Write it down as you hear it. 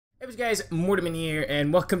Hey guys, Mortalmen here,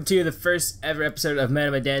 and welcome to the first ever episode of Man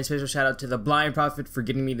of Medan. Special shout out to the Blind Prophet for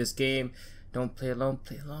getting me this game. Don't play alone,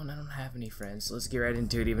 play alone. I don't have any friends. So let's get right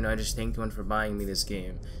into it, even though I just thanked one for buying me this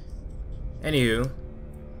game. Anywho,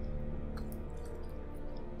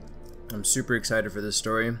 I'm super excited for this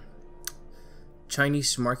story.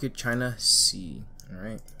 Chinese market, China Sea.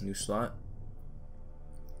 Alright, new slot.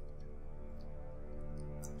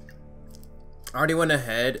 I already went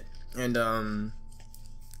ahead and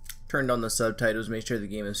turned on the subtitles, made sure the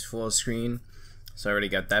game is full screen, so I already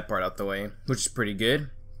got that part out the way, which is pretty good.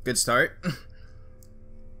 Good start.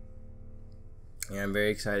 Yeah, I'm very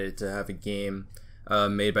excited to have a game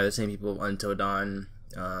made by the same people, Until Dawn.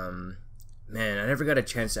 Man, I never got a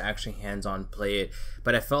chance to actually hands-on play it,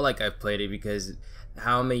 but I felt like I've played it because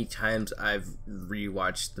how many times I've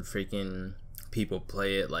rewatched the freaking people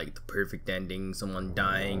play it, like the perfect ending, someone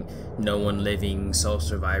dying, no one living, sole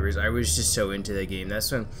survivors. I was just so into the game. That's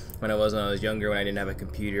when I was younger, when I didn't have a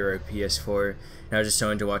computer or a PS4, and I was just so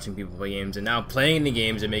into watching people play games, and now playing the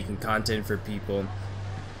games and making content for people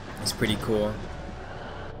is pretty cool.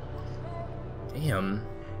 Damn.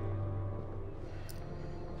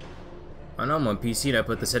 I know I'm on PC and I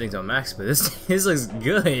put the settings on max, but this looks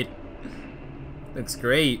good. Looks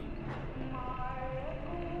great.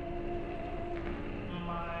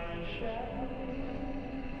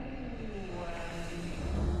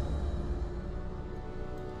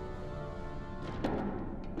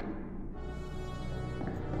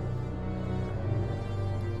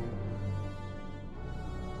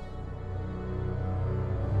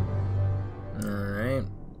 Alright.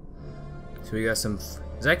 So we got some.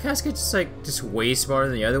 Is that casket just way smaller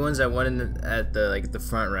than the other ones? That one at the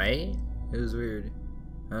front right? It was weird.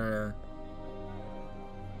 I don't know.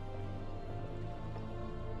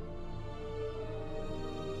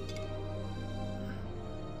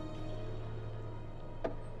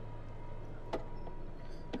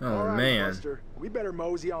 Oh all right, man. Buster, we better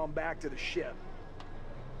mosey on back to the ship.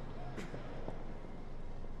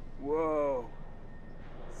 Whoa.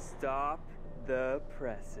 Stop the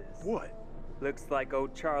presses. What? Looks like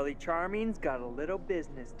old Charlie Charming's got a little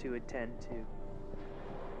business to attend to.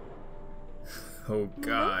 Oh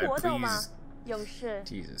God, please.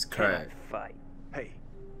 Jesus Christ. Fight. Hey,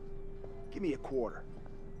 give me a quarter.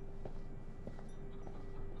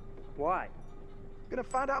 Why? Gonna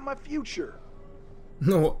find out my future.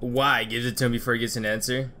 No, why? Gives it to him before he gets an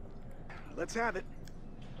answer. Let's have it.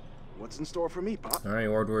 What's in store for me, Pop?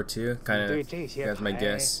 Alright, World War II. Kind of. That's my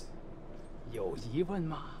guess. 有疑问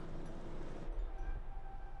吗？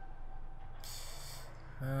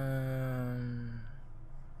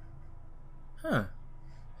 Huh.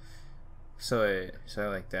 So I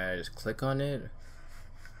like that. I just click on it.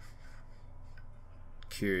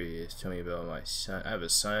 Curious. Tell me about my son. I have a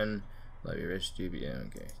son. Love you, rich dude. Yeah,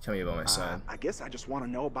 okay. Tell me about my son. I guess I just want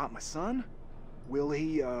to know about my son. Will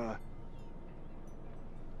he,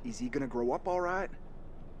 is he gonna grow up all right?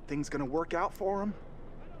 Things gonna work out for him?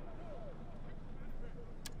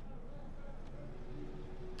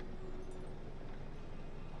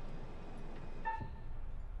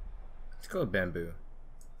 Let's go with bamboo.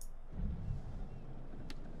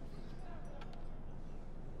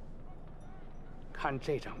看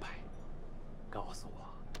这张牌，告诉我，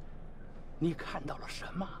你看到了什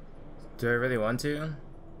么？ Do I really want to?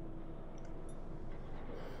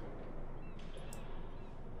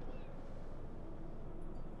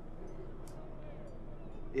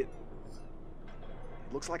 It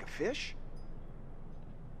looks like a fish?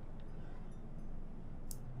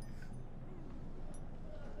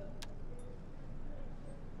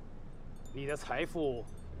 你的财富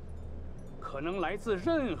可能来自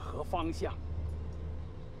任何方向，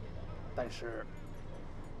但是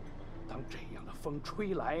当这样的风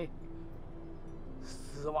吹来，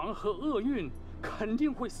死亡和厄运肯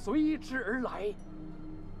定会随之而来。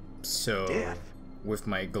 So, Death. with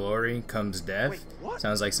my glory comes death? Wait, what?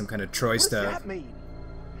 Sounds like some kind of Troy What does stuff. that mean?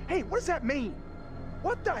 Hey, what does that mean?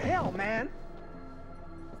 What the hell, man?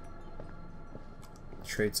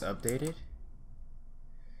 Traits updated?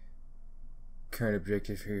 Current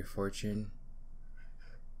objective for your fortune.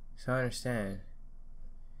 So I understand.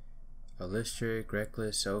 Allisteric,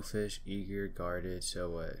 reckless, selfish, eager, guarded, so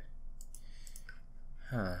what?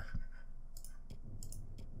 Huh.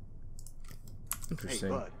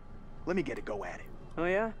 Interesting. Hey, bud, let me get a go at it. Oh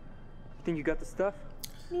yeah? You think you got the stuff?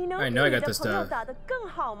 I know I got the stuff.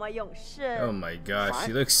 Oh my gosh, Fine.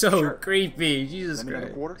 she looks so Sure. creepy. Jesus Let me have a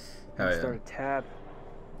Christ. quarter. Oh, yeah. Start a tab.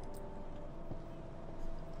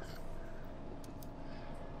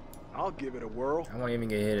 I'll give it a whirl. I won't even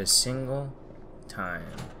get hit a single time.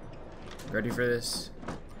 Ready for this?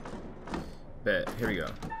 Bet. Here we go.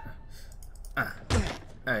 Oh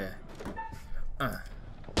yeah.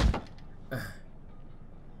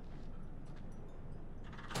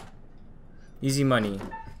 Easy money.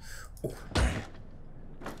 Ooh.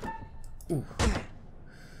 Ooh.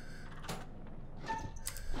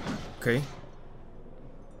 Okay.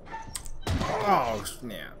 Oh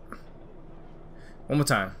snap. One more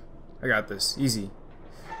time. I got this. Easy.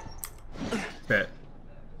 Bet.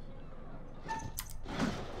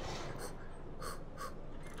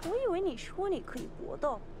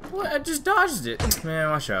 What? I just dodged it. Man,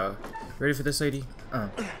 watch out. Ready for this, lady?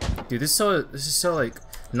 Dude, this is so like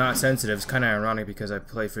not sensitive. It's kind of ironic because I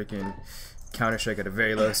play freaking Counter-Strike at a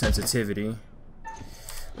very low sensitivity.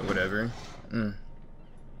 But whatever.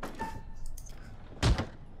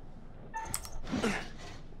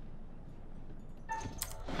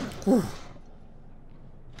 Whew.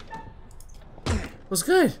 What's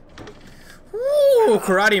good? Ooh,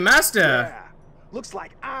 karate master. Yeah. Looks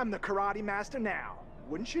like I'm the karate master now.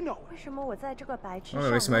 Wouldn't you know it? I'm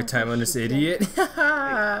gonna waste my time on this idiot. Hey,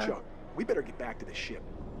 Chuck, we better get back to the ship.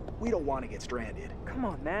 We don't want to get stranded. Come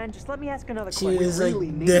on, man. Just let me ask another She question. was really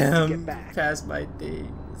like, need to get damn, back. past my day.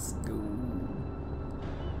 Let's go.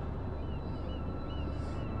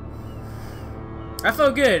 I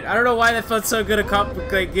felt good. I don't know why that felt so good,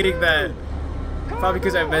 like getting that. Probably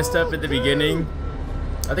because I messed up at the beginning.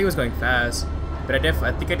 I think it was going fast, but I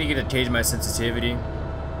think I needed to change my sensitivity.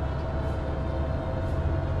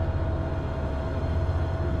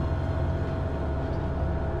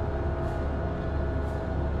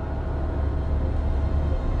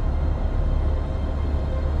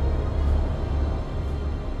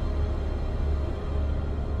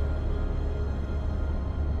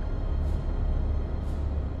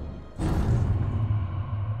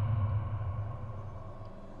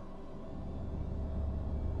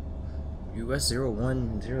 US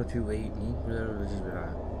 01028.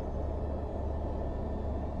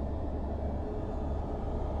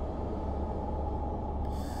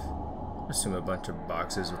 I assume a bunch of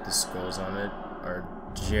boxes with the skulls on it are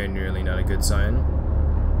genuinely not a good sign.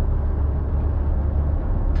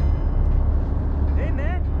 Hey,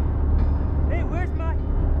 man. Hey, where's my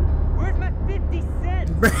 50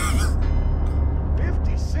 cents?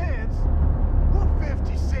 50 cents? What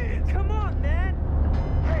 50 cents? Come on, man.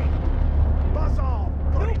 Hey, buzz off,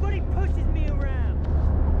 buddy. Nobody pushes me around.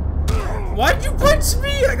 Why'd you punch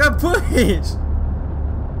me? I got pushed.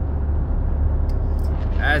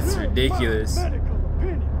 That's ridiculous. My medical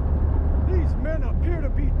opinion. These men appear to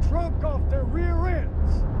be drunk off their rear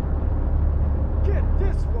ends. Get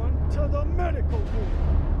this one to the medical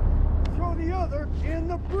ward. Throw the other in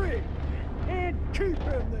the brig. And keep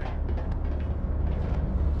him there.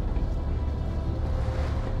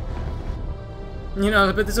 You know,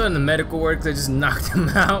 I put this one in the medical ward because I just knocked him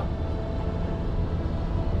out.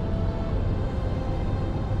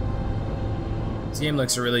 This game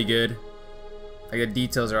looks really good. Like, the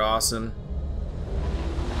details are awesome.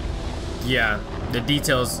 Yeah, the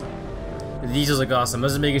details look awesome. I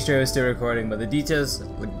was making sure I was still recording, but the details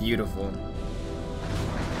look beautiful.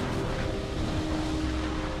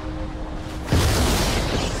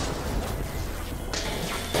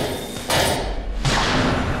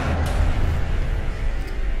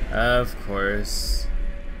 Of course.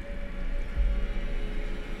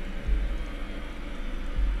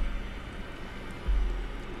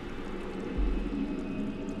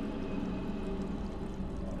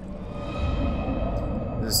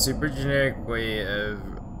 The super generic way of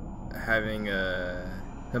having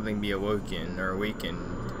something be awoken or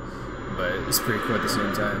awakened, but it's pretty cool at the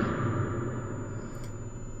same time.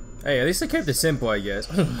 Hey, at least I kept it simple, I guess.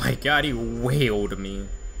 Oh my god, he way older than me.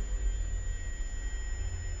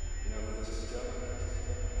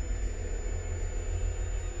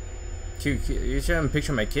 Cute, you showing a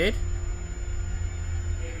picture of my kid?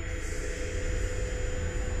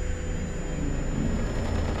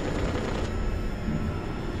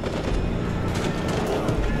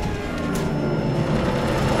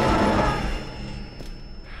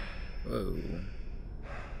 Whoa.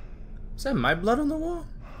 Is that my blood on the wall?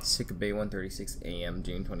 Sick Bay 1:36 a.m.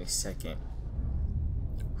 June 22nd.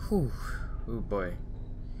 Whew. Oh boy.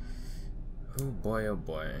 Oh boy, oh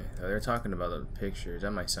boy. Oh, they're talking about the picture. Is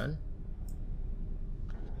that my son?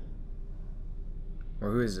 Or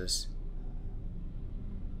who is this?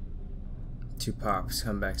 Two pops,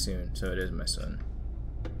 come back soon. So it is my son.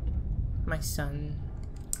 My son.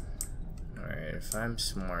 Alright, if I'm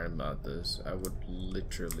smart about this, I would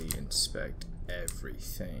literally inspect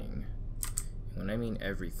everything. When I mean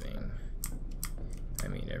everything, I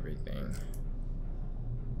mean everything.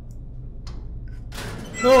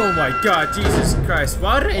 Oh my god, Jesus Christ.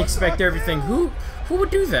 Why would I expect everything? Who would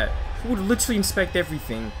do that? He would literally inspect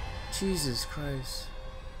everything. Jesus Christ.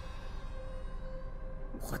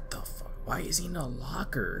 What the fuck? Why is he in a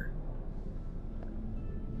locker?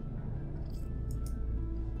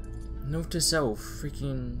 Note to self,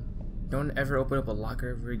 freaking don't ever open up a locker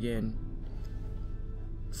ever again.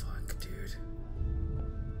 Fuck, dude.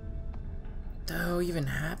 What the hell even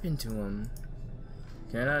happened to him?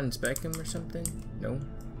 Can I not inspect him or something? No.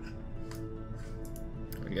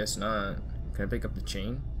 I guess not. Can I pick up the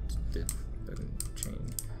chain? The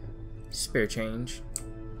chain. Spare change.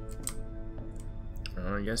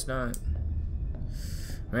 Oh, I guess not.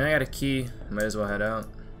 I mean, I got a key. Might as well head out.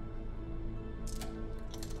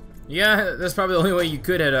 Yeah, that's probably the only way you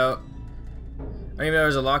could head out. I don't even know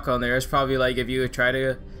there's a lock on there. It's probably like if you try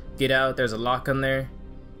to get out, there's a lock on there.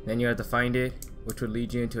 Then you have to find it, which would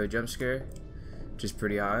lead you into a jump scare, which is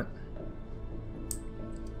pretty hot.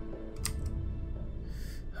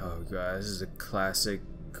 Oh god, this is a classic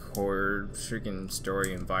horror freaking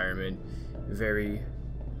story environment. Very,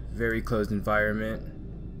 very closed environment.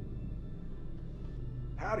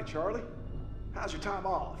 Howdy, Charlie. How's your time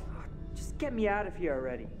off? Just get me out of here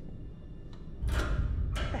already.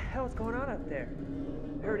 What the hell's going on up there?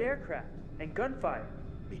 I heard aircraft and gunfire.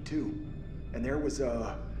 Me too. And there was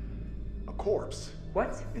a corpse.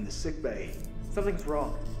 What? In the sick bay. Something's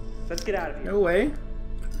wrong. Let's get out of here. No way.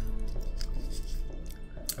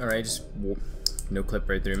 Alright, just no clip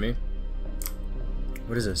right through me.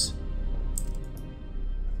 What is this?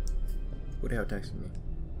 Who the hell texted me?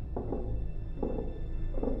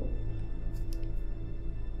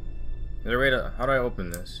 Is there a way to, how do I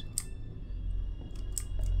open this?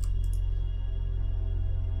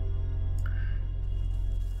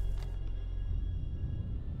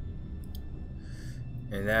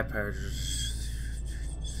 And that part is...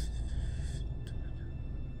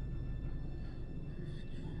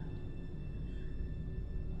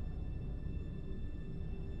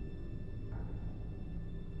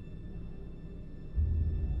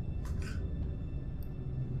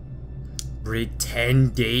 Break 10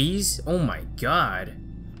 days? Oh my god.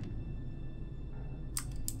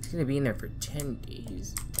 He's gonna be in there for 10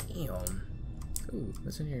 days. Damn. Ooh,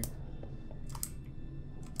 what's in here?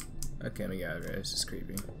 Okay, let me get out of here. This is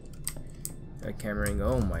creepy. That camera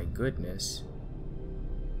angle. Oh my goodness.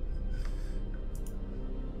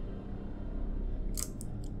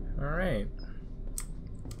 Alright.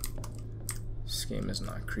 This game is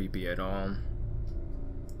not creepy at all.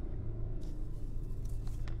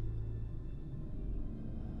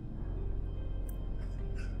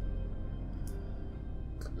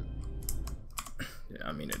 Did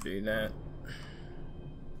I mean to do that?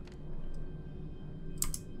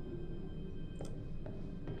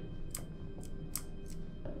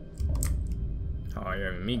 Oh,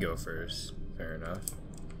 you're having me go first. Fair enough.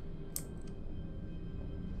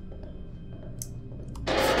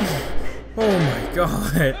 Oh my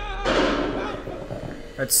god.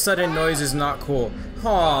 That sudden noise is not cool.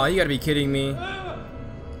 Aw, you gotta be kidding me.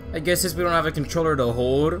 I guess since we don't have a controller to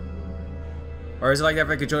hold. Or is it like that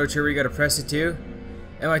for a controller too where you gotta press it too?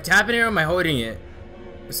 Am I tapping it or am I holding it?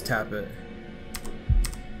 Let's tap it.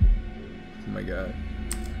 Oh my god.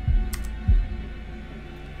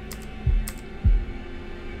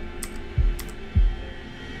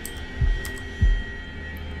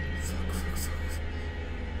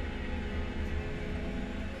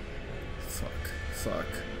 Fuck.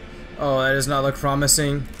 Oh, that does not look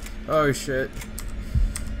promising. Oh shit.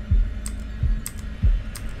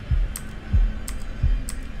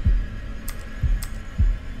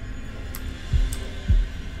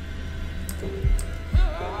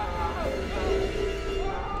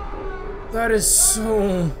 That is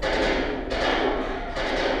so...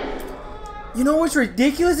 You know what's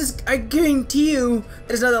ridiculous? Is I guarantee you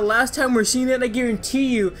that it's not the last time we're seeing it, and I guarantee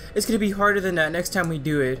you it's gonna be harder than that next time we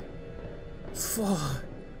do it. Fuck.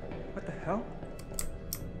 What the hell?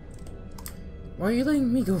 Why are you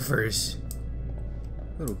letting me go first?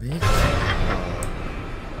 Little bitch.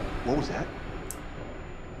 What was that?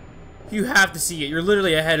 You have to see it. You're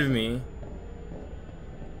literally ahead of me.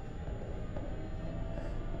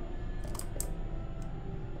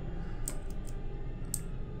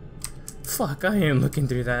 Fuck, I am looking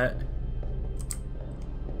through that.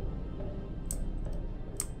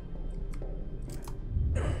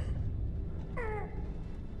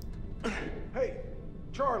 Hey,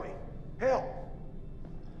 Charlie, help!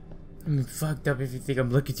 I'm fucked up if you think I'm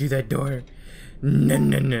looking through that door. No,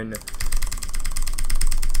 no, no, no.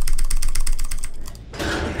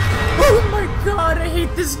 Oh my god, I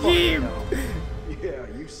hate this game! Yeah,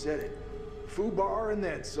 you said it. Foobar and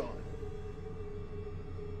then some.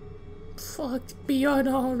 Fucked beyond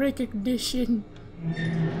all recognition.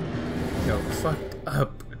 Yo, fucked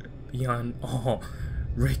up beyond all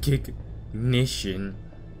recognition.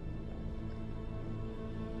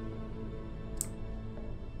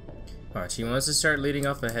 Watch, he wants to start leading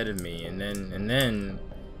off ahead of me, and then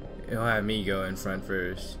he'll have me go in front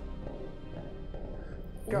first.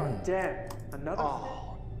 God damn, another.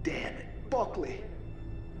 Oh, damn it. Buckley.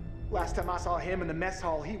 Last time I saw him in the mess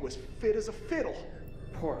hall, he was fit as a fiddle.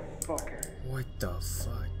 Poor fucker. What the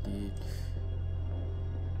fuck, dude?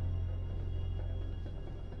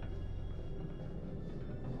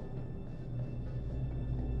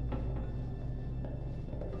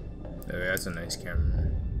 Oh, that's a nice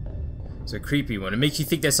camera. It's a creepy one. It makes you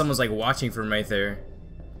think that someone's like watching from right there,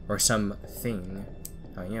 or something.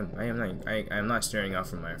 I'm not staring off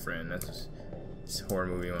from my friend. That's just horror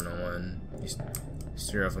movie 101. You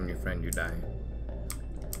stare off from your friend, you die.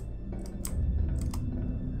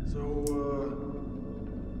 So,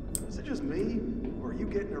 is it just me, or are you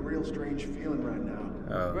getting a real strange feeling right now?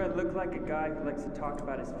 Oh. Do I look like a guy who likes to talk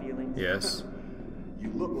about his feelings? Yes.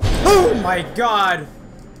 You look like... Oh my god!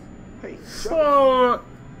 Hey, Chuck, Oh!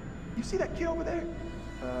 you see that kid over there?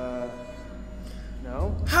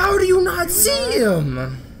 No? How do you not see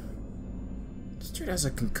him? This dude has a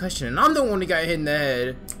concussion, and I'm the one who got hit in the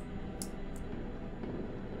head.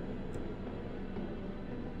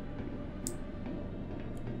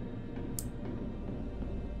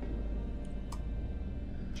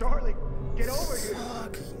 Charlie, get over here.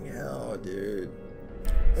 Fucking hell, dude.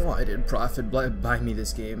 Why did Prophet buy me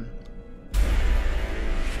this game?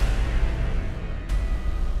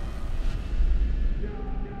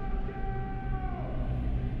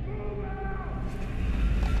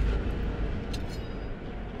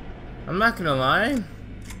 I'm not gonna lie,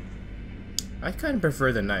 I kind of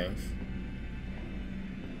prefer the knife.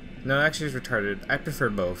 No, actually it's retarded. I prefer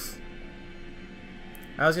both.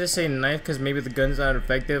 I was gonna say knife because maybe the gun's not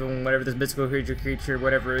effective and whatever this mystical creature,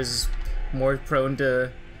 whatever, is more prone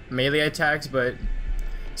to melee attacks, but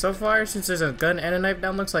so far, since there's a gun and a knife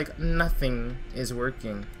down, looks like nothing is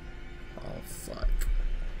working. Oh, fuck.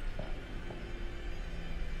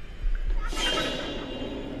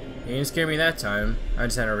 You didn't scare me that time. I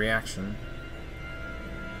just had a reaction.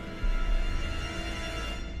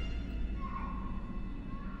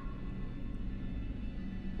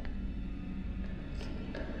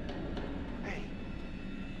 Hey,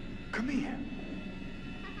 come here.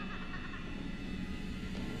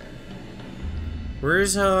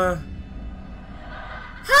 Where's, How?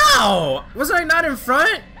 Was I not in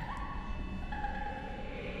front?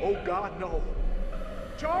 Oh, God, no.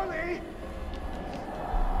 Charlie!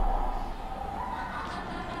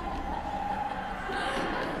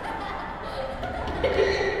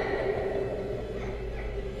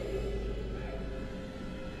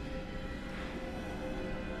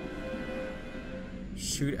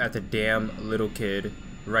 Shoot at the damn little kid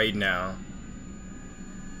right now.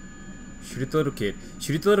 Shoot at the little kid.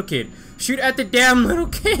 Shoot at the little kid. Shoot at the damn little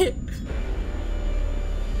kid.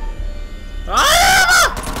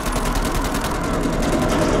 Ah!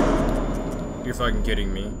 You're fucking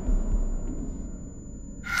kidding me.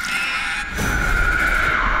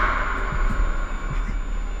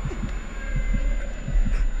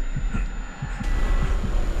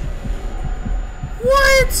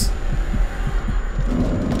 What?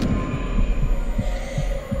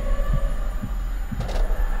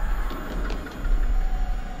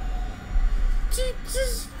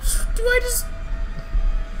 Do I just...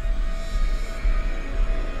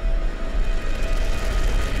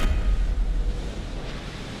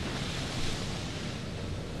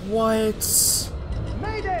 What?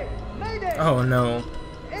 Mayday! Mayday! Oh no. Is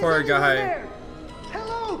Poor anyone guy. there?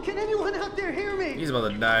 Hello, can anyone out there hear me? He's about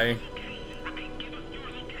to die.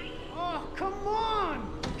 Oh, come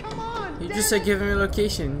on! Come on! He damn just said it. give him a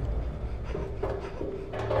location.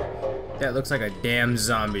 That looks like a damn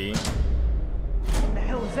zombie. What the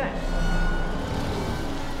hell is that?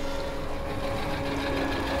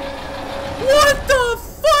 What the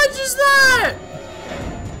fudge is that?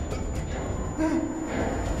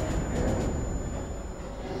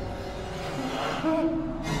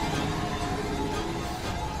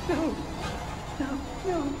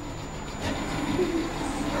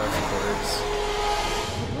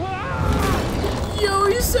 Yo,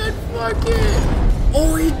 he said fuck it.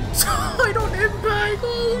 Oh, he died on impact.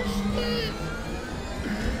 Oh shit.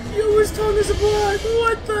 Yo, his tongue is black.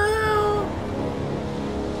 What the hell?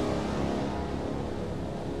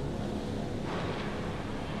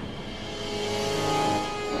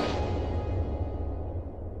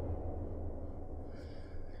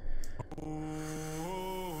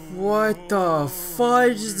 What the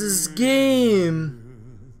fudge is this game?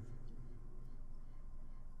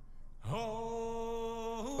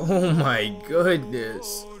 Oh my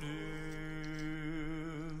goodness.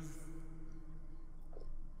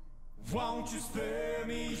 Won't you spare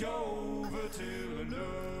me over till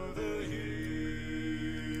another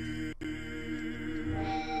year?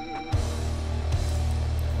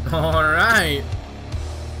 All right.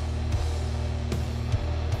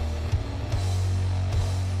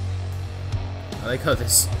 I like how the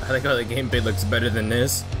gameplay looks better than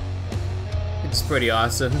this. It's pretty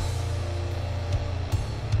awesome.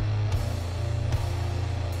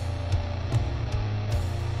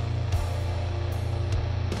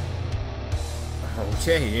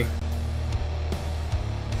 Okay. Is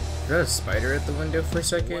that a spider at the window for a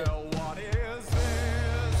second? Well, what is this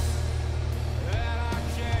that I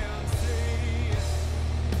can't see?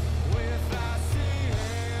 With I see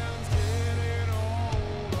hands getting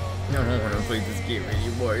older. I don't want to play this game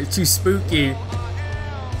anymore. It's too spooky. Is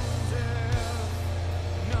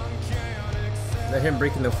that him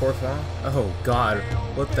breaking the fourth wall? Oh god,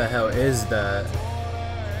 what the hell is that?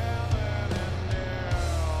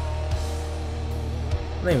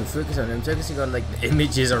 I'm not even focused on him, I'm focusing on like the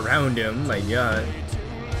images around him. My god.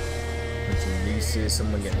 Bunch of nooses,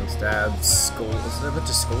 someone getting stabbed, skulls. Is there a bunch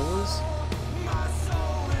of skulls?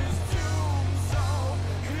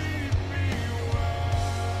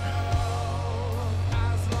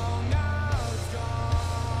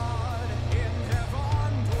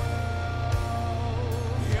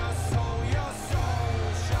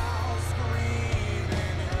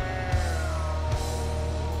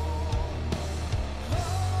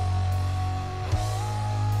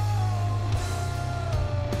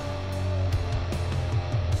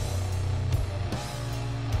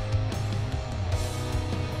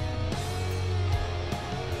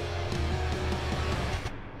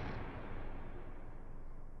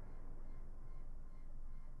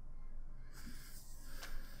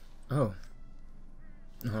 Oh.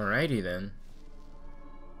 Alrighty then.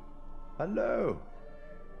 Hello.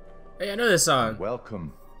 Hey, I know this song.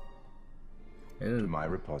 Welcome to my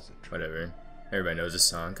repository. Whatever. Everybody knows this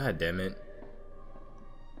song. God damn it.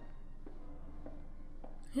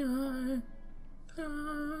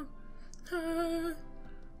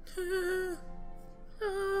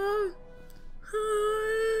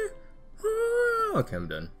 Okay, I'm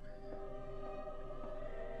done.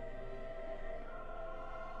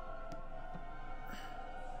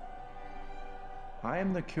 I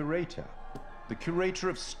am the curator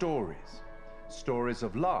of stories. Stories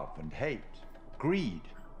of love and hate, greed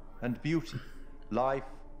and beauty, life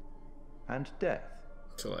and death.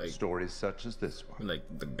 So like, stories such as this one. like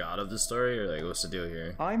the god of the story, or like what's the deal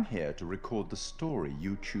here? I'm here to record the story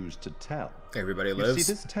you choose to tell. Everybody You lives.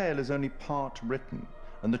 see, this tale is only part written,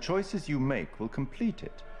 and the choices you make will complete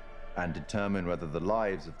it, and determine whether the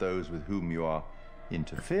lives of those with whom you are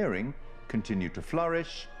interfering continue to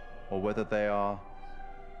flourish, or whether they are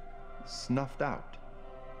snuffed out.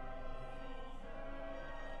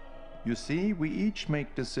 You see, we each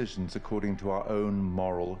make decisions according to our own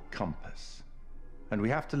moral compass, and we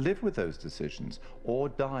have to live with those decisions or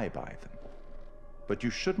die by them. But you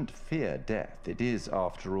shouldn't fear death. It is,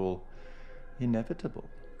 after all, inevitable.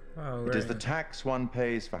 Oh, It is the right. tax one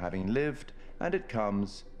pays for having lived, and it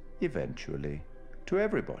comes, eventually, to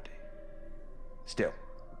everybody. Still,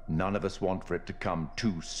 none of us want for it to come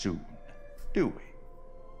too soon, do we?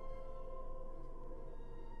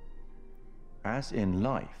 As in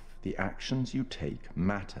life, the actions you take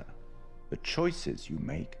matter. The choices you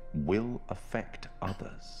make will affect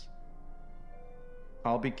others.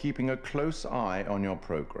 I'll be keeping a close eye on your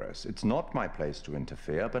progress. It's not my place to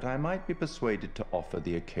interfere, but I might be persuaded to offer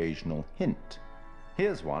the occasional hint.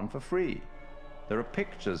 Here's one for free. There are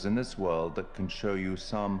pictures in this world that can show you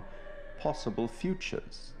some possible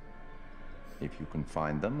futures. If you can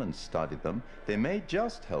find them and study them, they may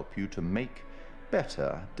just help you to make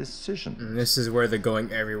better decisions. And this is where they're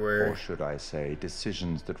going everywhere. Or should I say,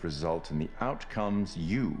 decisions that result in the outcomes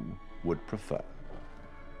you would prefer.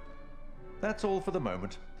 That's all for the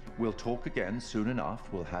moment. We'll talk again soon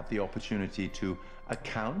enough. We'll have the opportunity to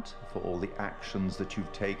account for all the actions that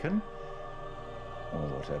you've taken, or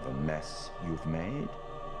whatever mess you've made.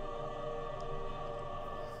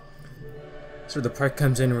 So the part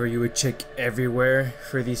comes in where you would check everywhere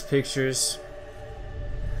for these pictures.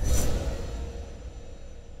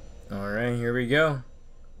 Alright, here we go.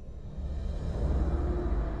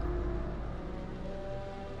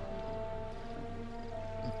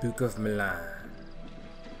 Duke of Milan.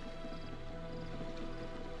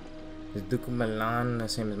 Is Duke of Milan the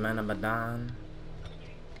same as Man of Medan?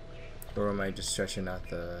 Or am I just stretching out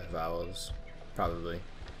the vowels? Probably.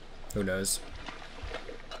 Who knows?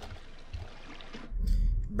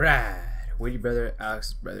 Brad, Witty brother,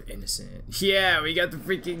 Alex brother, Innocent. Yeah, we got the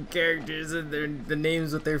freaking characters and the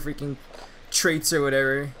names with their freaking traits or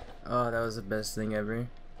whatever. Oh, that was the best thing ever.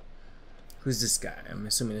 Who's this guy? I'm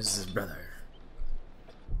assuming this is his brother.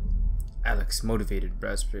 Alex, motivated,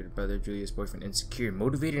 brother, Julia's boyfriend, insecure.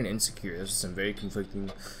 Motivated and insecure. Those are some very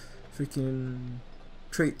conflicting freaking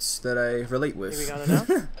traits that I relate with. Think we got enough?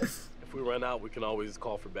 If we run out, we can always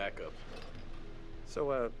call for backup.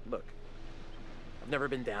 So, look. I've never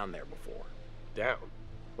been down there before. Down?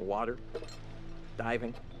 The water,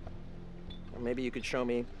 diving. Or maybe you could show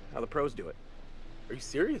me how the pros do it. Are you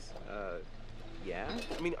serious? Yeah?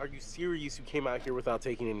 I mean, are you serious you came out here without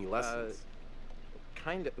taking any lessons?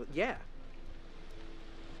 Kind of, yeah.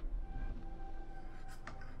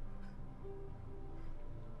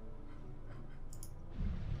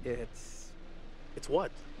 It's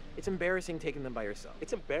what? It's embarrassing taking them by yourself.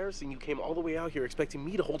 It's embarrassing you came all the way out here expecting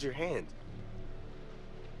me to hold your hand.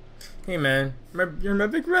 Hey man, you're my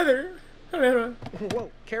big brother.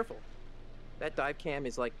 Whoa, careful. That dive cam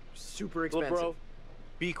is like super expensive. Little bro,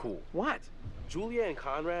 be cool. What? Julia and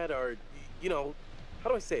Conrad are, you know, how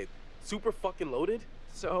do I say it? Super fucking loaded.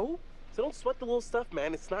 So? So don't sweat the little stuff,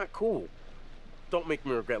 man. It's not cool. Don't make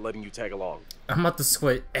me regret letting you tag along. I'm about to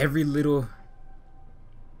sweat every little.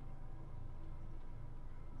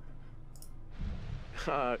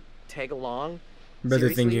 Tag along? Brother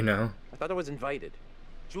thing Seriously? you know. I thought I was invited.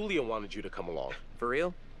 Julia wanted you to come along. For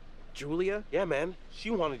real? Julia? Yeah, man. She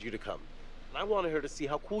wanted you to come. And I wanted her to see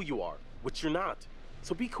how cool you are, which you're not.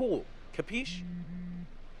 So be cool. Capiche?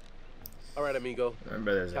 All right, amigo. My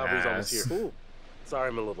brother's Calvary's almost ass. here. Ooh. Sorry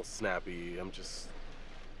I'm a little snappy. I'm just...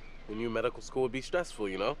 We knew medical school would be stressful,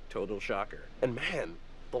 you know? Total shocker. And man,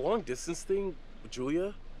 the long distance thing with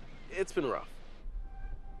Julia, it's been rough.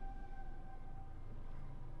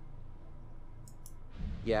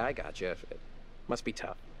 Yeah, I gotcha. It must be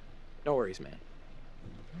tough. No worries, man.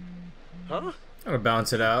 Huh? I'm gonna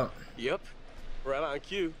bounce it out. Yep. Right on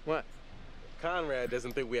cue. What? Conrad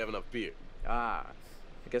doesn't think we have enough beer. Ah,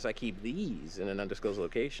 I guess I keep these in an undisclosed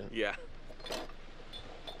location. Yeah.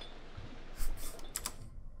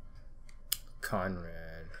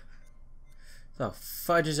 Conrad. The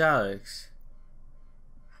fudge is Alex?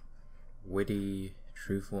 Witty,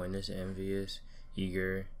 truthful, innocent, envious,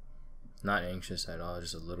 eager, not anxious at all,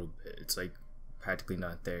 just a little bit. It's like practically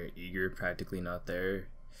not there. Eager, practically not there.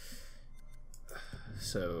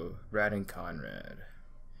 So, Brad and Conrad.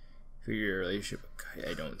 For your relationship,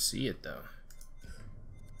 I don't see it though.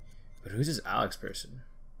 But who's this Alex person?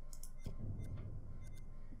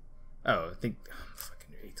 Oh, I think I'm a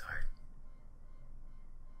fucking retard.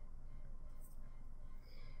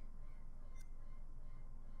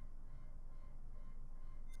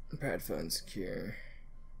 Brad felt insecure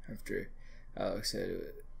after Alex said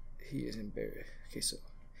he is embarrassed. Okay, so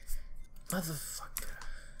motherfucker.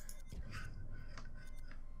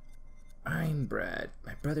 I'm Brad.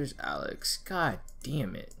 My brother's Alex. God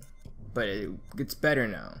damn it. But it gets better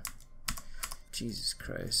now. Jesus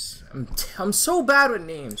Christ. I'm so bad with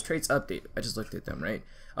names. Traits update. I just looked at them, right?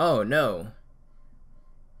 Oh no.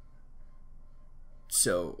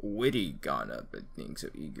 So witty gone up, I think. So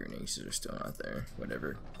eager and anxious are still not there.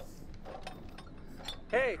 Whatever.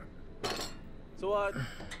 Hey. So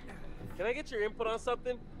can I get your input on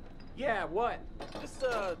something? Yeah, what? Just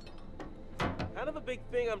kind of a big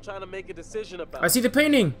thing I'm trying to make a decision about. I see the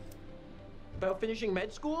painting. About finishing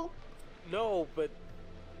med school? No, but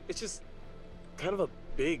it's just kind of a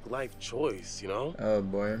big life choice, you know? Oh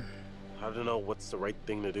boy. I don't know what's the right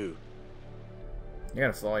thing to do. You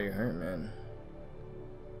gotta follow your heart, man.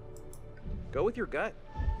 Go with your gut.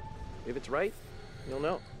 If it's right, you'll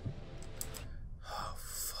know. Oh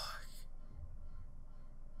fuck.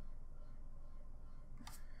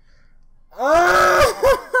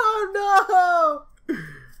 Oh no!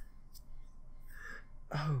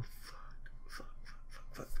 Oh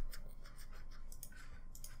fuck.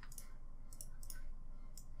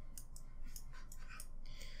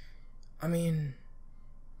 I mean,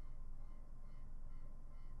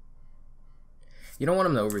 you don't want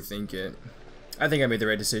him to overthink it. I think I made the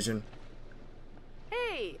right decision.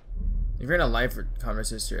 Hey! If you're in a life or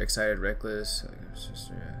conversation, you're excited, reckless,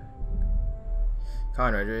 sister, yeah.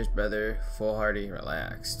 Conrad, your brother, foolhardy,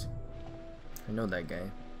 relaxed. I know that guy.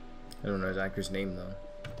 I don't know his actor's name though.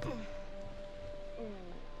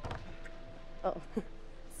 Oh,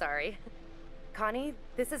 sorry. Connie,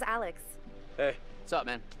 this is Alex. Hey. What's up,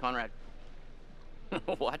 man? Conrad.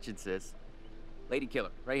 Watch it, sis. Lady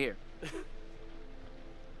killer, right here.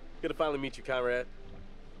 Good to finally meet you, Conrad.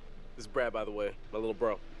 This is Brad, by the way, my little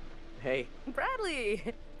bro. Hey. Bradley!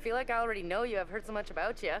 Feel like I already know you. I've heard so much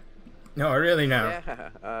about you. No, really now.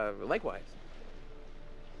 Yeah, likewise.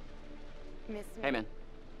 Miss me? Hey, man.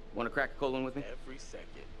 Want to crack a cold one with me? Every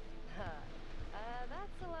second.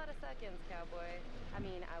 That's a lot of seconds, cowboy. I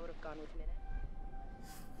mean, I would have gone with minutes.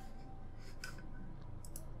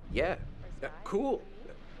 Yeah. Cool.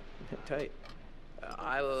 Tight.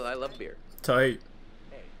 I love beer. Tight.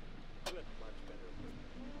 Hey, you had much better.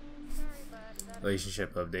 Sorry, bud. That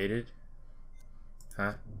Relationship updated.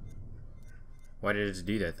 Huh? Why did it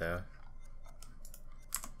do that though?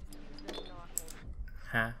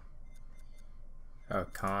 Huh? Oh,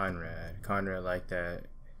 Conrad. Conrad liked that.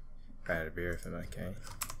 I had a beer with him. Okay.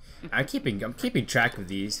 I'm keeping track of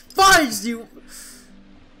these. Fudge you.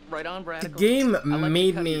 Right on, Brad. The game I like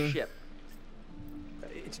made to cut your me. ship.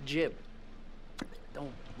 It's jib.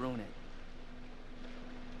 Don't ruin it.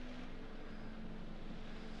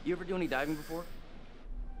 You ever do any diving before?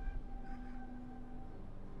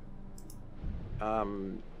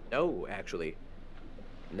 No, actually.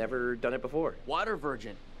 Never done it before. Water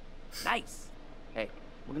virgin. Nice. Hey,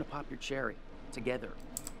 we're gonna pop your cherry together.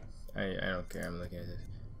 I don't care. I'm looking at this.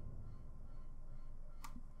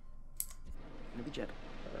 Gonna be gentle.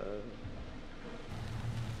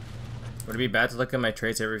 Would it be bad to look at my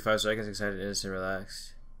traits every 5 seconds? Excited is to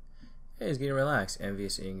relax. Hey, he's getting relaxed.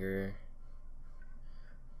 Envious anger.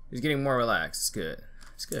 He's getting more relaxed. It's good.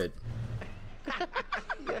 It's good.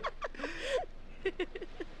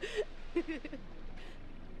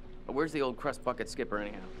 Where's the old crust bucket skipper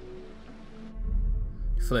anyhow?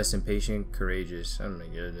 Fliss, impatient, courageous. Oh my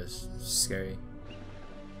goodness. Scary.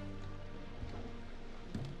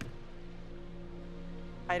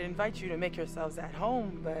 I'd invite you to make yourselves at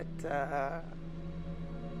home, but,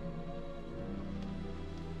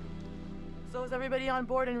 So is everybody on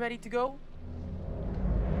board and ready to go?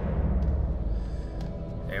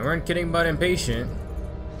 They weren't kidding about impatient.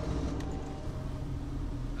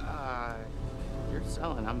 You're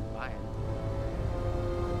selling, I'm buying.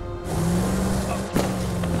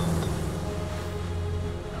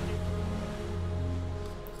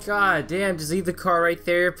 God damn, just leave the car right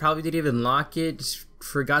there. Probably didn't even lock it. Just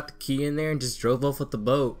forgot the key in there and just drove off with the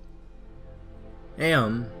boat.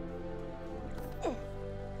 Damn.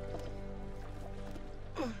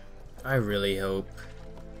 I really hope.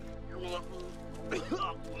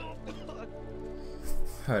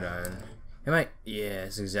 Hold on. Am I? Yeah,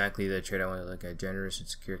 it's exactly the trait I want to look at. Generous,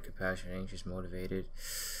 insecure, compassionate, anxious, motivated.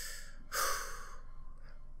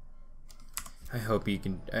 I hope you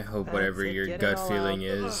can. I hope whatever your gut feeling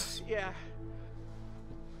is. Yeah.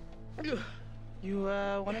 You,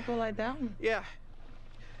 want to go lie down? Yeah.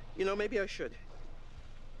 You know, maybe I should.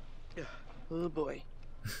 Yeah. Oh, boy.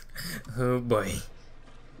 Oh, boy.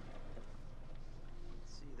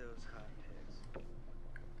 See those hot pigs.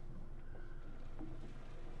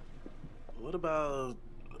 What about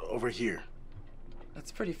over here?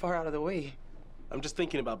 That's pretty far out of the way. I'm just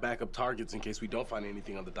thinking about backup targets in case we don't find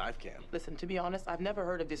anything on the dive cam. Listen, to be honest, I've never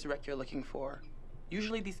heard of this wreck you're looking for.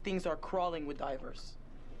 Usually these things are crawling with divers.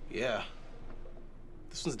 Yeah.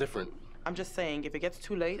 This one's different. I'm just saying, if it gets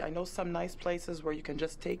too late, I know some nice places where you can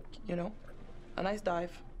just take, you know, a nice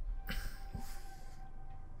dive.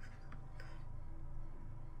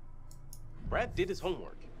 Brad did his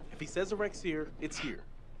homework. If he says the wreck's here, it's here.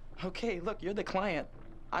 Okay, look, you're the client.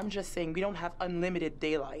 I'm just saying we don't have unlimited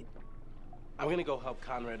daylight. I'm gonna go help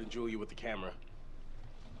Conrad and Julia with the camera.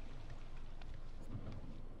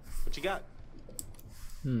 What you got?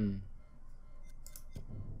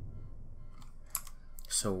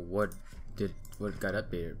 So what got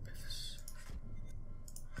updated?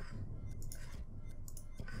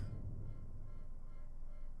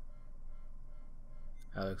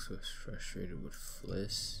 Alex was frustrated with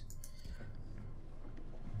Fliss.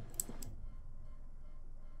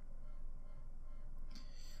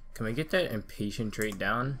 Can we get that impatient trait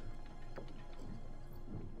down?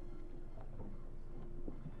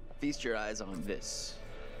 Feast your eyes on this.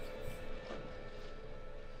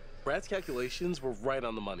 Brad's calculations were right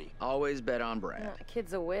on the money. Always bet on Brad.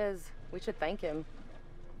 Kid's a whiz. We should thank him.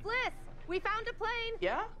 Fliss, we found a plane.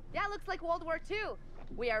 Yeah? Yeah, looks like World War II.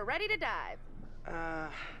 We are ready to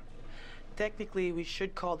dive. Technically, we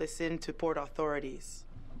should call this in to port authorities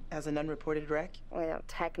as an unreported wreck. Well,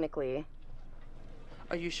 technically.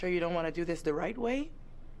 Are you sure you don't want to do this the right way?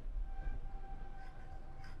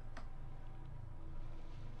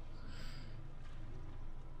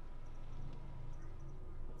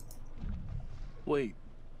 Wait,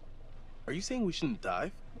 are you saying we shouldn't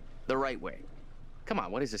dive? The right way. Come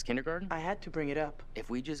on, what is this, kindergarten? I had to bring it up. If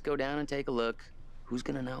we just go down and take a look, who's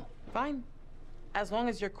gonna know? Fine. As long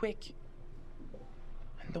as you're quick.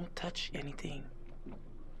 And don't touch anything.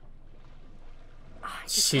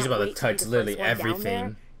 She's about to touch literally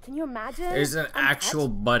everything. Can you imagine? There's an actual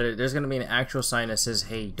butter. There's gonna be an actual sign that says,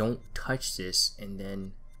 "Hey, don't touch this," and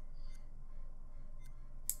then.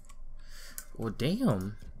 Well,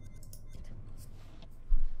 damn.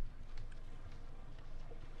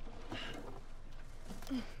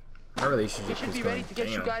 Our relationship We should is be going ready to get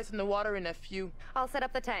you down. guys in the water in a few. I'll set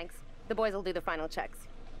up the tanks. The boys will do the final checks.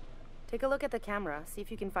 Take a look at the camera. See if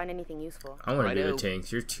you can find anything useful. I want to do the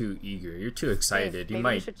tanks. You're too eager. You're too excited. Maybe You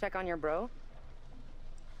might. you should check on your bro.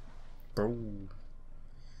 Bro.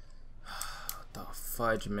 What the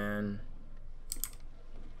fudge, man?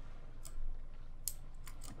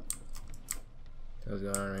 What's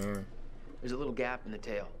going on right here? There's a little gap in the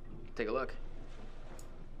tail. Take a look.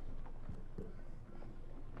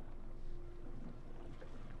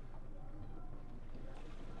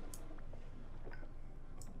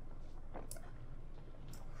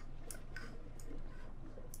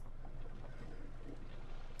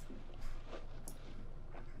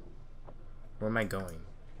 Where am I going?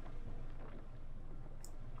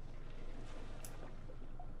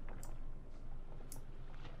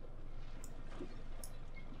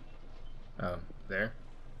 Oh, there?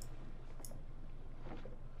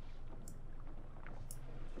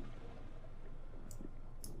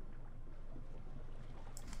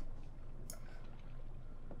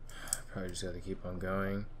 Probably just gotta keep on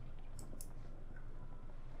going.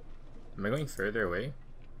 Am I going further away?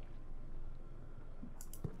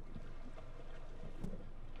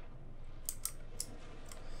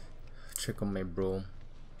 Check on my bro.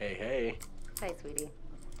 Hey, hey. Hi, sweetie.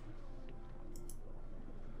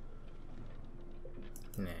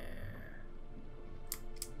 Nah.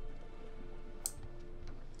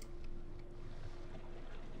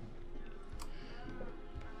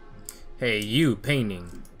 Hey, you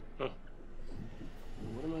painting. Huh.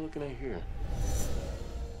 What am I looking at here?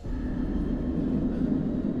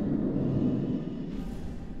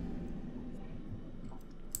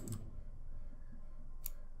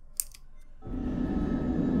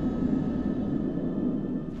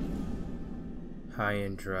 High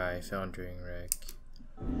and dry foundering wreck.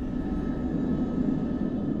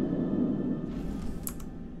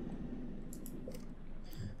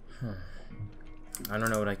 I don't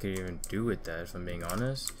know what I could even do with that, if I'm being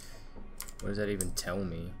honest. What does that even tell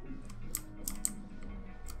me?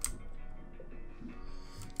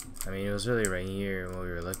 I mean, it was really right here what we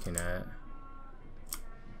were looking at.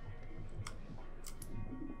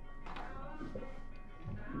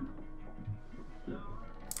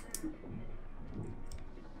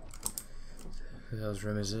 Who the hell's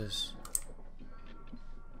room is this?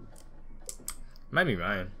 Might be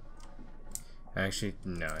mine. Actually,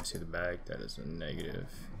 no, I see the bag. That is a negative.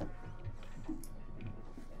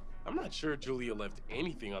 I'm not sure Julia left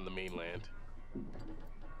anything on the mainland.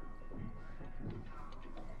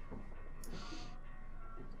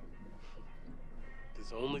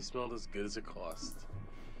 This only smelled as good as it cost.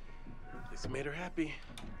 This made her happy.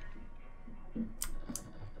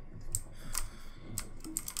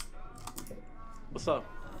 What's up?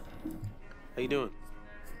 How you doing?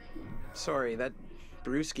 Sorry, that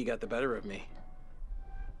brewski got the better of me.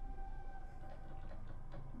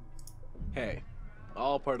 Hey,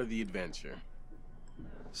 all part of the adventure.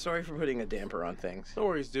 Sorry for putting a damper on things. No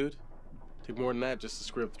worries, dude. Took more than that just to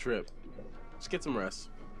screw up the trip. Just get some rest.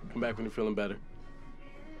 Come back when you're feeling better.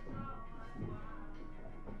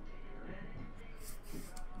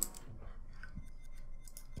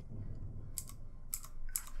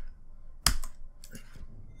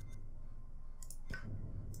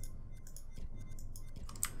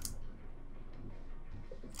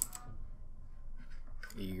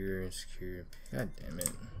 Eager, insecure. God damn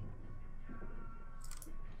it.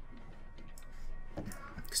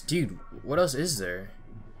 Cause dude, what else is there?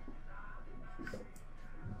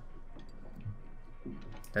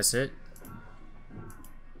 That's it?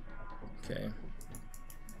 Okay.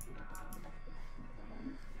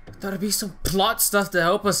 I thought it'd be some plot stuff to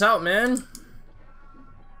help us out, man.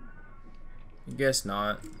 I guess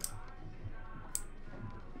not.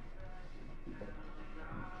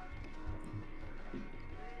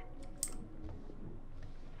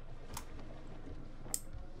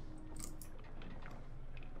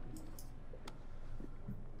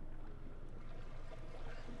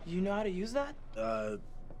 You know how to use that?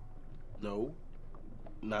 No.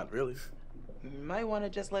 Not really. You might want to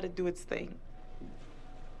just let it do its thing.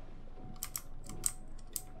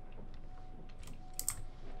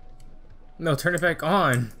 No, turn it back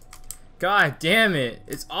on. God damn it.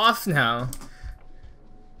 It's off now.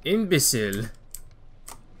 Imbecile.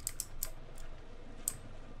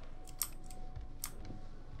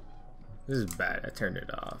 This is bad. I turned it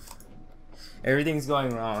off. Everything's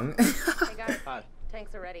going wrong. Hey guys, Hi.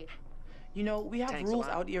 tanks are ready. You know, we have Thanks a rules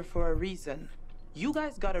lot. out here for a reason. You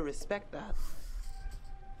guys gotta respect that.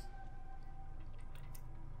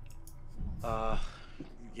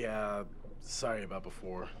 Yeah, sorry about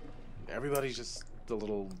before. Everybody's just a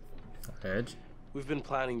little... Edge. We've been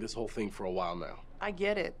planning this whole thing for a while now. I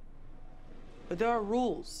get it. But there are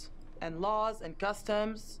rules and laws and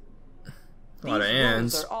customs. A lot of These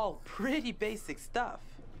ands. rules are all pretty basic stuff.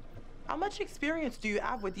 How much experience do you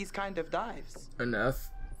have with these kind of dives? Enough.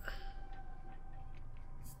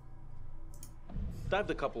 Dived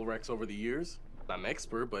a couple wrecks over the years. Not an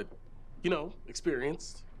expert, but, you know,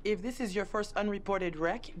 experienced. If this is your first unreported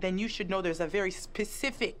wreck, then you should know there's a very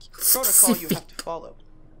specific protocol you have to follow.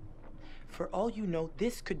 For all you know,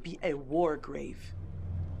 this could be a war grave.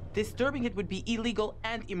 Disturbing it would be illegal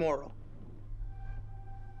and immoral.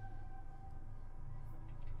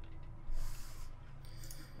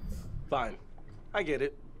 Fine. I get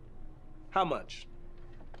it. How much?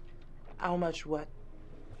 How much what?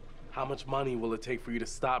 How much money will it take for you to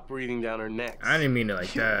stop breathing down our necks? I didn't mean it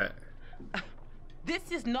like that.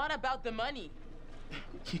 This is not about the money.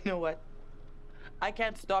 You know what? I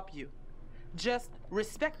can't stop you. Just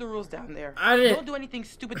respect the rules down there. Don't do anything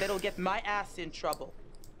stupid that'll get my ass in trouble.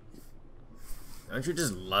 Don't you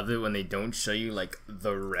just love it when they don't show you like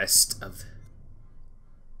the rest of...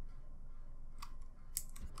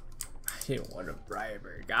 I didn't want to bribe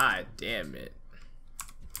her. God damn it.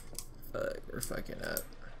 Fuck, we're fucking up.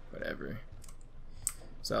 Whatever.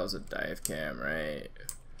 So that was a dive cam, right?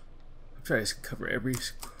 I'm trying to cover every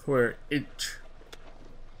square inch.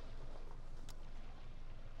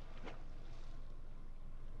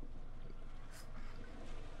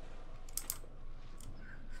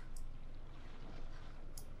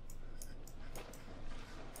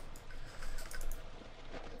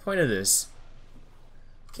 Point of this.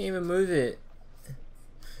 Can't even move it.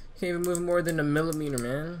 Can't even move more than a millimeter,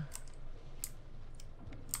 man.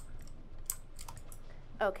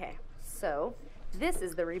 Okay, so this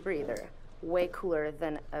is the rebreather. Way cooler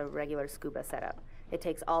than a regular scuba setup. It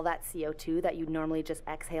takes all that CO2 that you'd normally just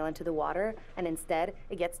exhale into the water, and instead,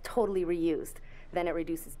 it gets totally reused. Then it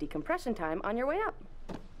reduces decompression time on your way up.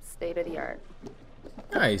 State of the art.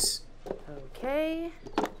 Nice. Okay,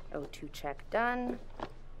 O2 check done.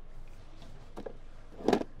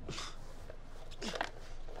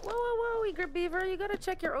 Whoa, whoa, whoa, Eager Beaver, you gotta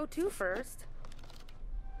check your O2 first.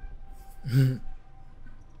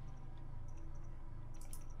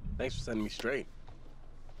 Thanks for sending me straight.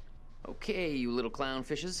 Okay, you little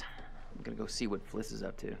clownfishes. I'm gonna go see what Fliss is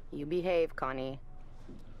up to. You behave, Connie.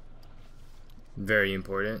 Very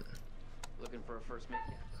important. Looking for a first mate?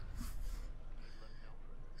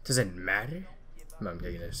 Does it matter? I'm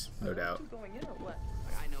taking this, no doubt.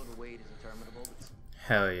 I know the weight is interminable, but...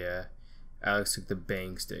 Hell yeah. Alex took the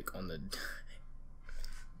bang stick on the...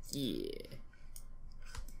 Yeah.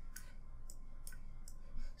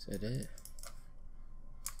 Is that it?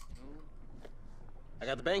 I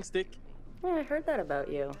got the bang stick. Yeah, I heard that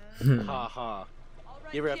about you. Ha ha.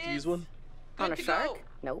 You ever have to use one? On a shark?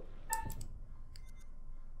 Nope.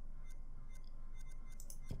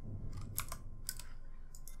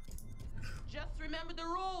 Just remember the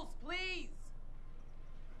rules, please.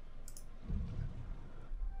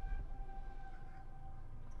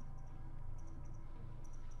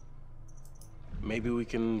 Maybe we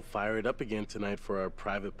can fire it up again tonight for our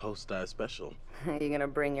private post-dive special. Are you gonna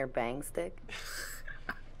bring your bang stick?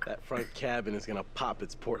 That front cabin is gonna pop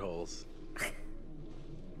its portholes.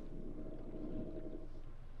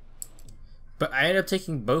 But I ended up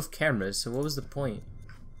taking both cameras, so what was the point?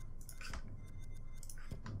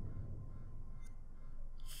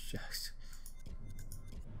 Shucks.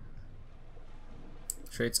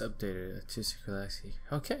 Traits updated. Artistic relaxing.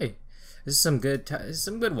 Okay, this is some good. This is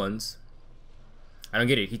some good ones. I don't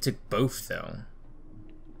get it. He took both though.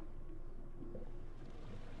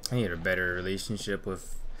 I need a better relationship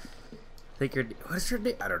with. What is her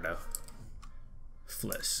name? I don't know.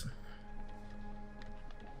 Fliss.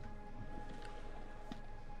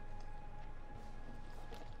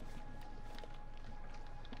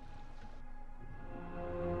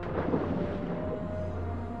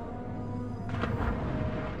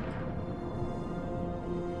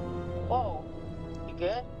 Whoa, you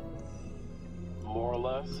good? More or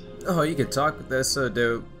less. Oh, you can talk. That's so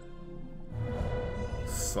dope.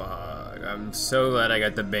 Fuck. I'm so glad I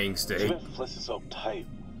got the bang stick. Fliss is so tight.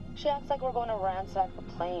 She acts like we're going to ransack the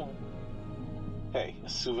plane. Hey, a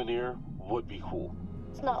souvenir would be cool.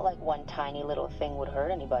 It's not like one tiny little thing would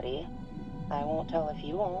hurt anybody. I won't tell if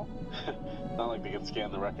you won't. Not like they can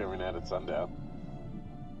scan the wreck every night at sundown.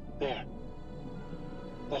 There.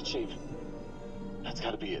 That shape. That's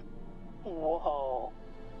gotta be it. Whoa.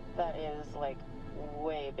 That is, like,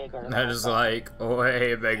 way bigger than That I is thought. like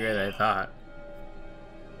way bigger than I thought.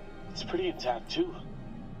 It's pretty intact, too.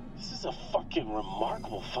 This is a fucking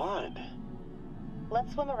remarkable find.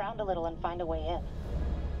 Let's swim around a little and find a way in.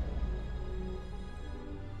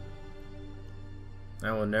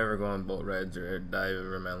 I will never go on boat rides or dive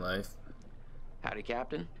ever in my life. Howdy,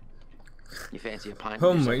 Captain. You fancy a pint?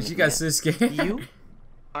 Oh with your my, second she in got command? so scared. You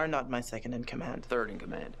are not my second in command. Third in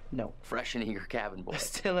command. No. Fresh and eager cabin boy.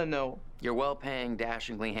 Still a no. Your well-paying,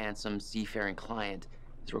 dashingly handsome, seafaring client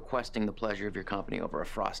is requesting the pleasure of your company over a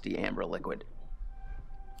frosty amber liquid.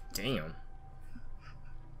 Damn.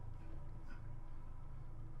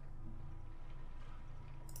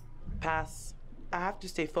 Pass. I have to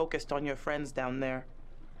stay focused on your friends down there.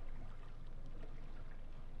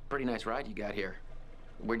 Pretty nice ride you got here.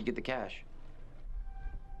 Where'd you get the cash?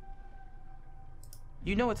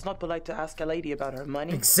 You know it's not polite to ask a lady about her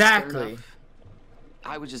money. Exactly.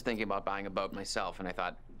 I was just thinking about buying a boat myself, and I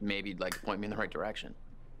thought maybe you'd like to point me in the right direction.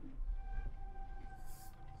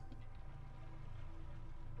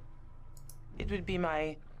 It would be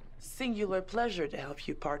my singular pleasure to help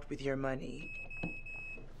you part with your money.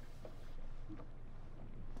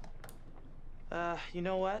 You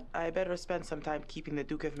know what? I better spend some time keeping the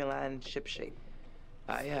Duke of Milan shipshape.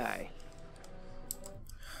 Aye, aye.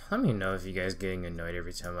 Let me know if you guys getting annoyed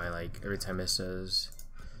every time it says.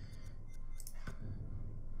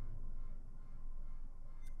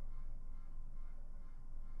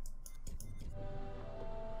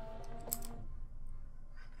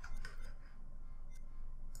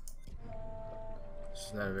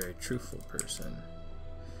 She's not a very truthful person.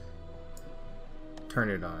 Turn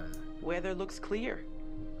it on. Weather looks clear.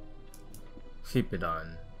 Keep it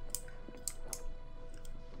on.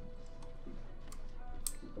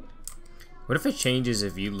 What if it changes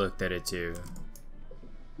if you looked at it too?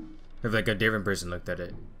 If like a different person looked at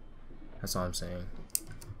it. That's all I'm saying.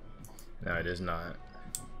 No, it is not.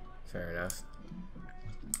 Fair enough.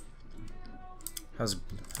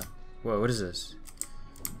 Whoa, what is this?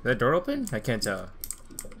 Is that door open? I can't tell.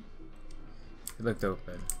 It looked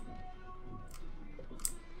open.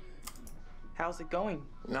 How's it going?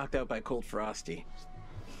 Knocked out by cold frosty.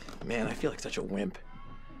 Man, I feel like such a wimp.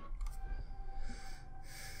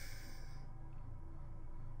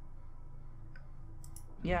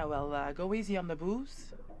 Yeah, well, go easy on the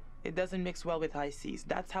booze. It doesn't mix well with high seas.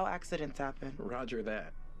 That's how accidents happen. Roger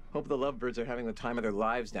that. Hope the lovebirds are having the time of their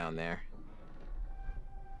lives down there.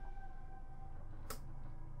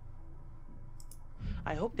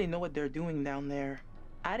 I hope they know what they're doing down there.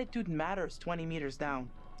 Attitude matters 20 meters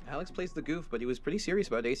down. Alex plays the goof, but he was pretty serious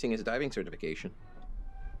about acing his diving certification.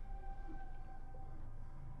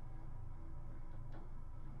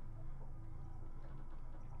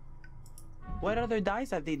 What other dives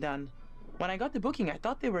have they done? When I got the booking, I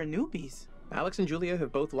thought they were newbies. Alex and Julia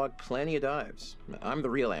have both logged plenty of dives. I'm the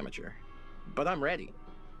real amateur. But I'm ready.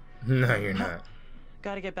 No, you're not.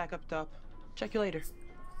 Gotta get back up top. Check you later.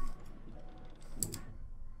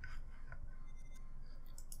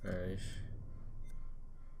 Alright.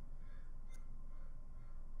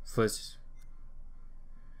 Fliss.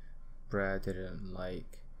 Brad didn't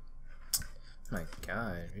like. My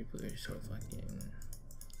god, people are so fucking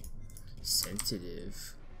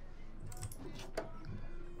sensitive.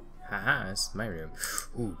 Haha, it's my room.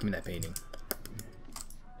 Ooh, give me that painting.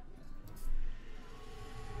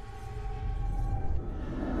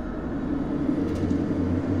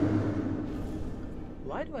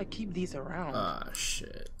 Why do I keep these around? Ah,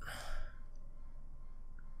 shit.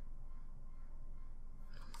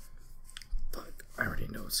 Fuck, I already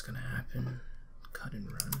know what's gonna happen. Cut and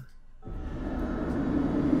run.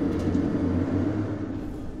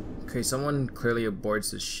 Okay, someone clearly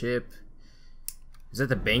aborts the ship. Is that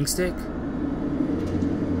the bank stick?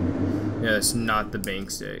 Yeah, it's not the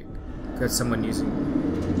bank stick. Got someone using.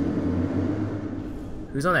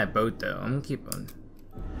 Who's on that boat though? I'm gonna keep on.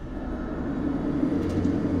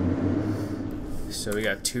 So we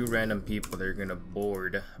got two random people that are gonna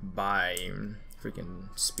board by freaking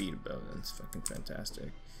speedboat. That's fucking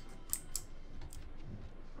fantastic.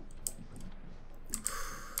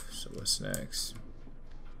 So what's next?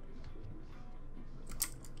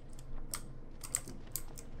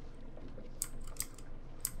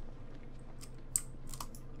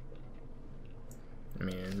 I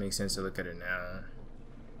mean, it makes sense to look at it now.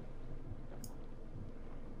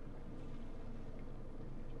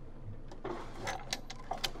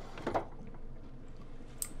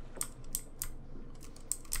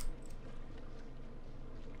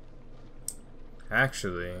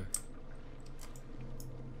 Actually,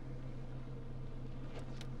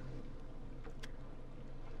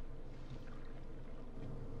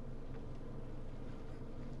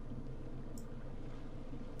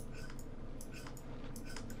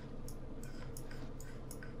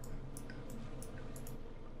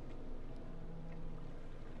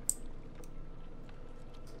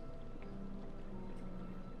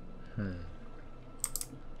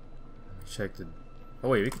 Check the. Oh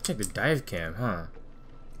wait, we can check the dive cam, huh?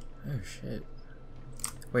 Oh shit.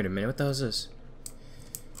 Wait a minute, what the hell is this?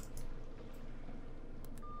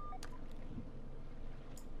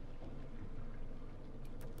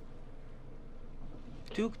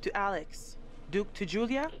 Duke to Alex. Duke to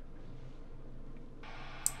Julia?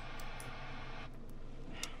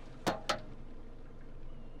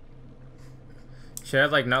 Should I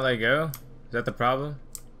like not let go? Is that the problem?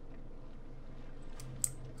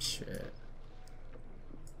 Shit.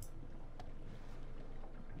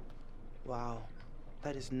 Wow,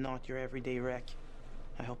 that is not your everyday wreck.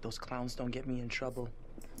 I hope those clowns don't get me in trouble.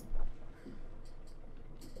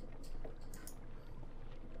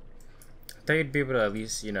 I thought you'd be able to at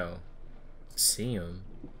least, you know, see him.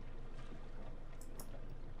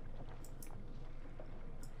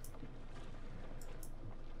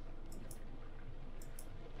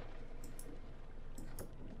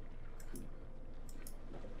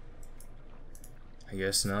 I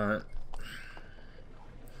guess not. I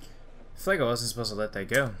feel like I wasn't supposed to let that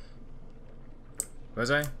go. Was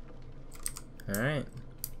I? Alright.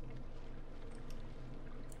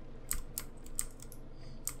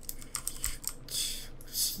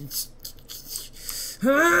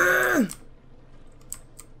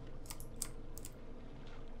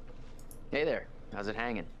 Hey there, how's it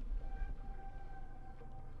hanging?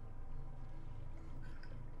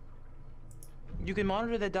 You can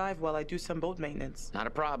monitor the dive while I do some boat maintenance. Not a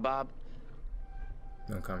problem, Bob.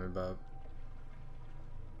 Don't call me Bob.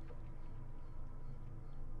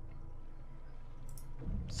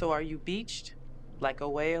 So are you beached? Like a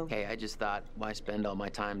whale? Hey, I just thought, why spend all my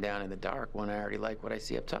time down in the dark when I already like what I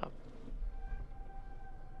see up top?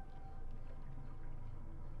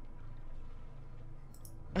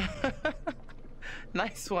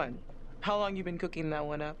 Nice one. How long you been cooking that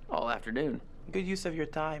one up? All afternoon. Good use of your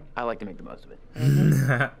time. I like to make the most of it.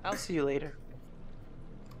 I'll see you later.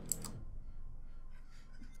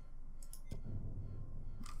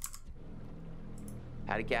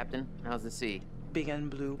 Howdy, Captain. How's the sea? Big and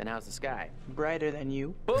blue. Then how's the sky? Brighter than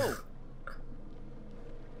you. Boom!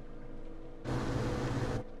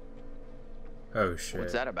 Oh shit.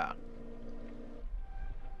 What's that about?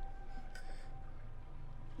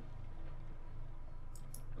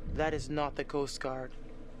 That is not the Coast Guard.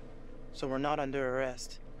 So we're not under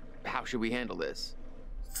arrest. How should we handle this?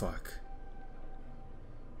 Fuck.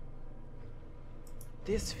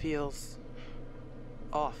 This feels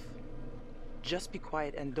off. Just be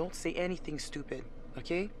quiet and don't say anything stupid,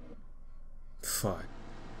 okay? Fuck.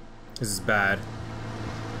 This is bad.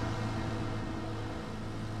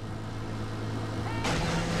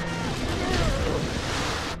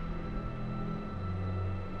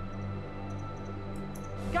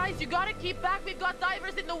 Guys, you gotta keep back. We've got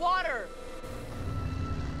divers in the water.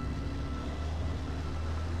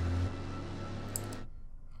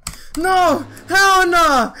 No! Hell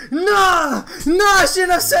no! No! No! I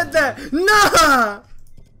shouldn't have said that! No!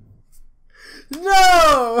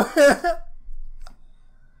 No!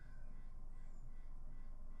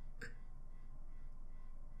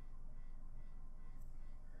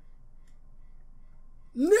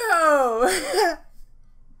 No!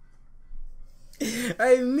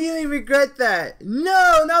 I immediately regret that.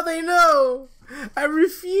 No! Now they know! I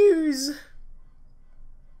refuse!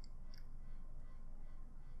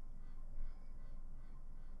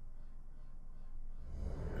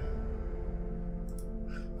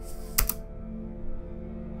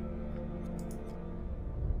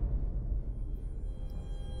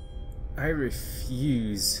 I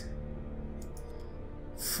refuse.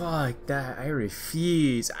 Fuck that. I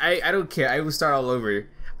refuse. I don't care. I will start all over.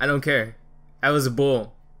 I don't care. I was a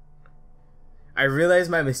bull. I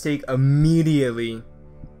realized my mistake immediately.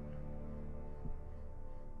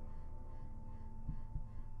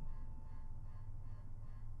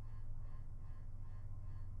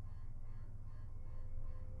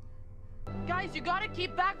 Guys, you gotta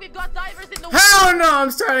keep back. We've got divers in the water. Hell no!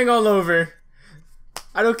 I'm starting all over.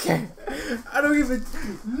 I don't care. I don't even.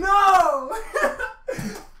 No!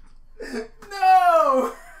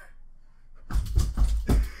 No!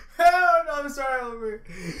 Hell no! I'm starting all over.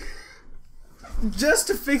 Just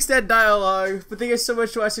to fix that dialogue. But thank you guys so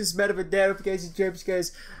much for watching this Man of Medan. Hope you guys enjoyed. You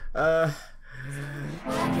guys.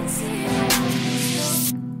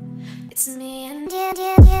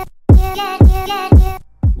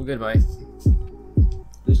 Well, goodbye.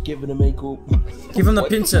 Let's give him an ankle. Give him the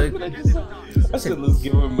pincer. I said let's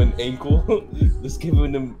give him an ankle. Let's give him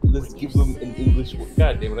an English.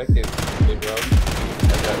 God damn it! I can't.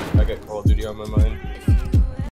 I got Call of Duty on my mind.